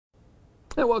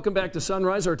And welcome back to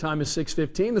Sunrise. Our time is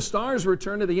 6:15. The Stars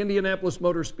return to the Indianapolis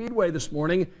Motor Speedway this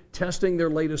morning, testing their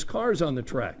latest cars on the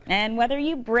track. And whether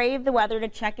you brave the weather to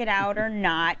check it out or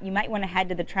not, you might want to head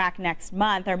to the track next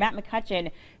month. Our Matt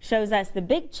McCutcheon shows us the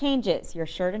big changes you're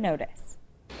sure to notice.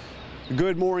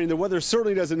 Good morning. The weather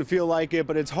certainly doesn't feel like it,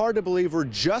 but it's hard to believe we're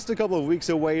just a couple of weeks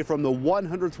away from the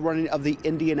 100th running of the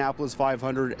Indianapolis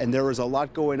 500, and there is a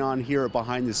lot going on here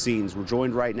behind the scenes. We're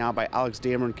joined right now by Alex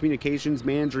Dameron, communications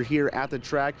manager here at the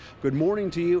track. Good morning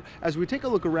to you. As we take a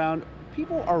look around,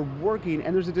 people are working,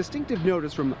 and there's a distinctive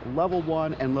notice from level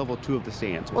 1 and level 2 of the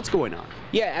stands. What's going on?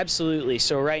 Yeah, absolutely.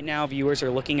 So right now viewers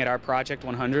are looking at our Project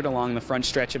 100 along the front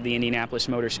stretch of the Indianapolis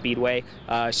Motor Speedway.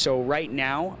 So right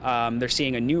now they're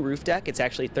seeing a new roof deck. It's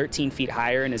actually 13 feet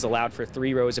higher and is allowed for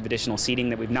 3 rows of additional seating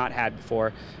that we've not had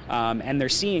before. And they're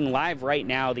seeing live right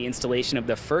now the installation of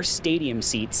the first stadium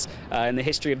seats in the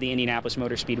history of the Indianapolis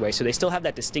Motor Speedway. So they still have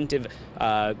that distinctive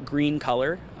green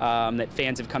color that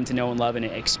fans have come to know and love and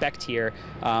expect here.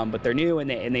 But they're new and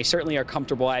they certainly are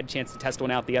comfortable. I had a chance to test one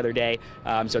out the other day,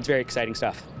 so it's very exciting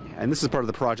stuff. And this is part of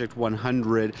the Project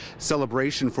 100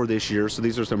 celebration for this year. So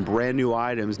these are some brand new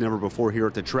items, never before here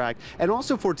at the track. And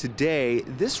also for today,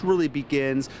 this really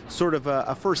begins sort of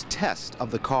a first test of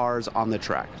the cars on the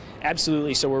track.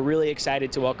 Absolutely. So we're really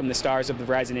excited to welcome the stars of the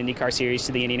Verizon IndyCar Series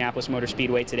to the Indianapolis Motor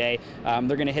Speedway today.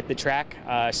 They're going to hit the track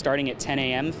starting at 10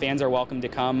 a.m. Fans are welcome to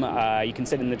come. You can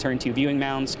sit in the Turn 2 viewing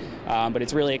mounds, but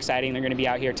it's really exciting. They're going to be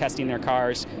out here testing their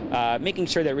cars, making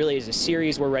sure that really as a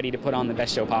series we're ready to put on the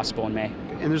best show possible in May.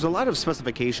 And there's a lot of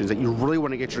specifications that you really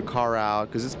want to get your car out,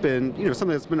 because it's been, something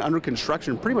that's been under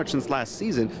construction pretty much since last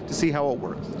season, to see how it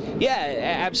works.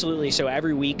 Yeah, absolutely. So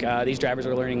every week these drivers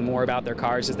are learning more about their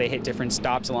cars as they hit different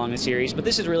stops along the series. But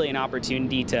this is really an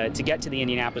opportunity to get to the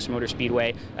Indianapolis Motor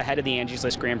Speedway ahead of the Angie's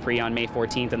List Grand Prix on May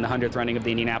 14th and the 100th running of the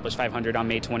Indianapolis 500 on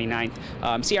May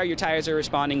 29th. See how your tires are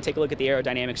responding, take a look at the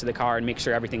aerodynamics of the car, and make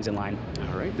sure everything's in line.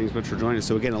 All right, thanks much for joining us.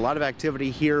 So again, a lot of activity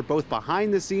here, both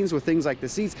behind the scenes with things like the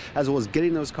seats, as well as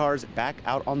getting those cars back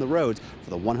out on the roads for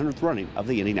the 100th running of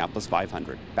the Indianapolis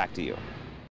 500. Back to you.